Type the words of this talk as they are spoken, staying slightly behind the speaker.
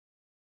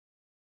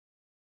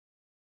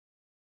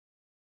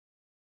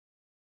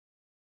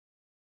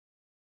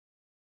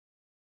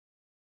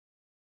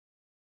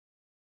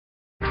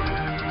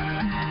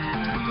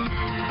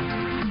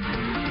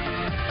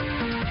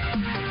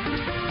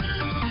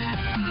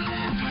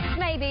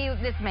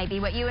This may be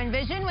what you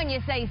envision when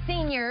you say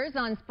seniors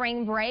on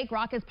spring break.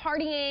 Raucous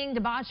partying,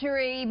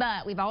 debauchery,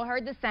 but we've all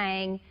heard the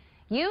saying,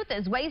 youth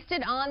is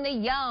wasted on the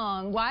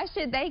young. Why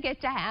should they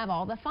get to have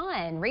all the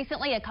fun?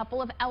 Recently, a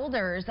couple of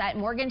elders at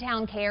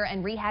Morgantown Care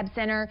and Rehab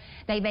Center,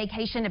 they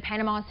vacationed to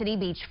Panama City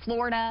Beach,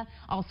 Florida,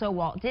 also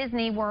Walt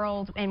Disney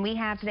World. And we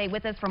have today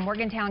with us from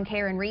Morgantown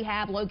Care and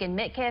Rehab, Logan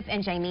Mitkiff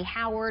and Jamie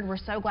Howard. We're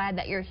so glad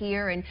that you're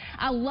here. And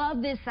I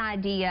love this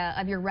idea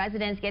of your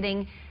residents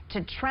getting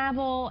to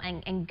travel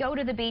and go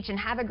to the beach and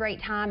have a great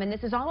time. And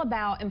this is all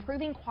about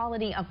improving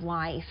quality of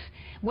life.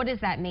 What does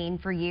that mean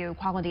for you,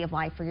 quality of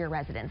life for your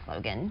residents,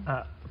 Logan?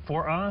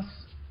 For us,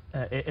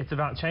 it's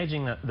about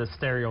changing the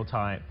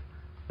stereotype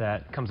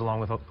that comes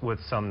along with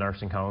some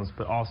nursing homes,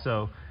 but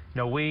also,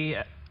 we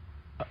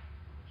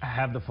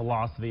have the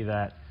philosophy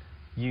that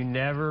you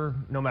never,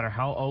 no matter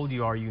how old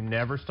you are, you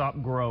never stop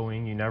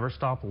growing, you never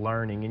stop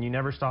learning, and you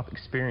never stop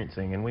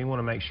experiencing. And we want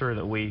to make sure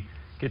that we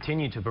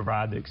continue to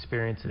provide the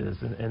experiences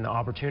and the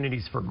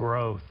opportunities for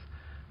growth.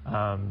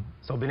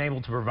 So being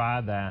able to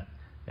provide that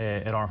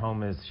at our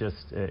home is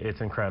just,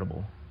 it's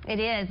incredible. It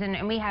is,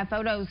 and we have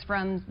photos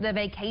from the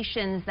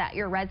vacations that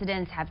your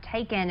residents have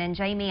taken. And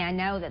Jamie, I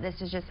know that this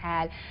has just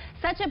had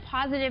such a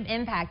positive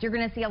impact. You're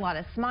going to see a lot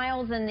of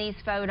smiles in these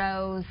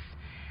photos.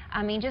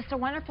 I mean, just a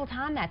wonderful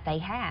time that they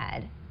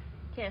had.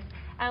 Yes.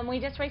 We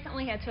just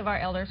recently had 2 of our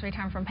elders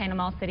return from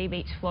Panama City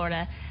Beach,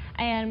 Florida.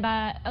 And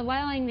by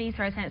allowing these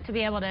residents to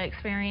be able to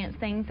experience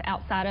things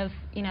outside of,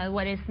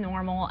 what is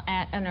normal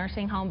at a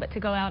nursing home, but to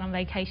go out on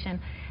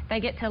vacation, they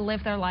get to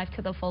live their life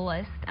to the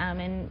fullest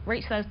and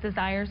reach those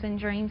desires and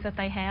dreams that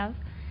they have.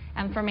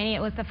 For many, it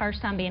was the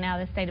first time being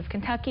out of the state of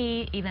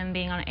Kentucky, even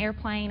being on an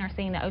airplane or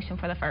seeing the ocean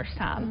for the first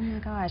time. Oh my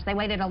gosh, they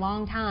waited a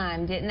long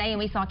time, didn't they? And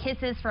we saw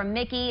kisses from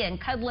Mickey and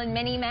cuddling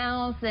Minnie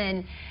Mouse.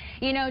 And,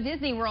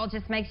 Disney World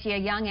just makes you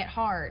young at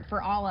heart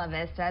for all of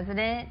us, doesn't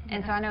it? Yeah.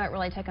 And so I know it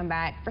really took them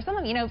back, for some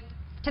of them,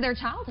 to their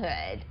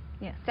childhood.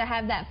 Yes. To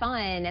have that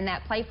fun and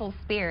that playful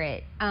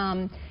spirit.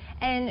 And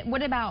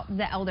what about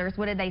the elders?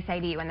 What did they say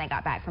to you when they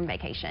got back from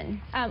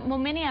vacation? Well,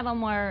 many of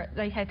them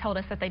they had told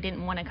us that they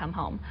didn't want to come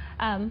home.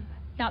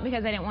 Not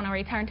because they didn't want to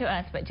return to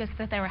us, but just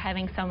that they were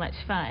having so much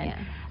fun.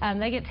 Yeah.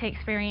 They get to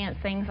experience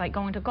things like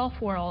going to Gulf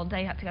World.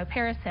 They have to go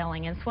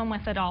parasailing and swim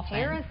with the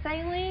dolphins.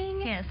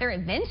 Parasailing? Yes. They're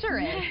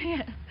adventurous.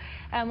 Yes.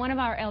 One of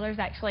our elders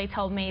actually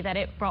told me that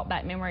it brought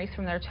back memories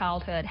from their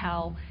childhood,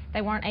 how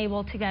they weren't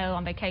able to go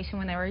on vacation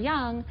when they were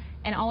young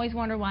and always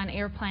wondered why an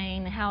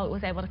airplane, how it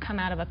was able to come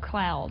out of a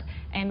cloud.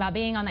 And by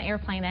being on the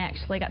airplane, they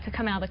actually got to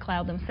come out of the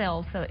cloud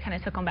themselves, so it kind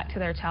of took them back to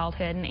their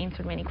childhood and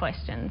answered many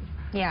questions.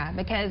 Yeah,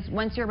 because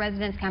once your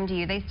residents come to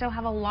you, they still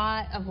have a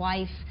lot of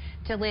life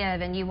to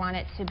live, and you want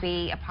it to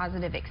be a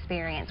positive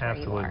experience where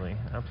you are. Absolutely,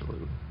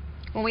 absolutely.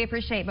 Well, we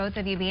appreciate both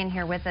of you being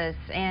here with us.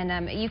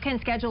 And you can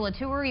schedule a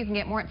tour. You can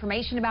get more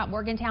information about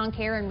Morgantown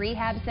Care and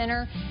Rehab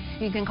Center.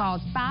 You can call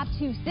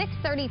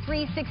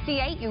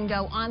 526-3368. You can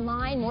go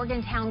online,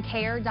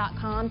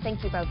 morgantowncare.com.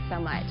 Thank you both so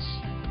much.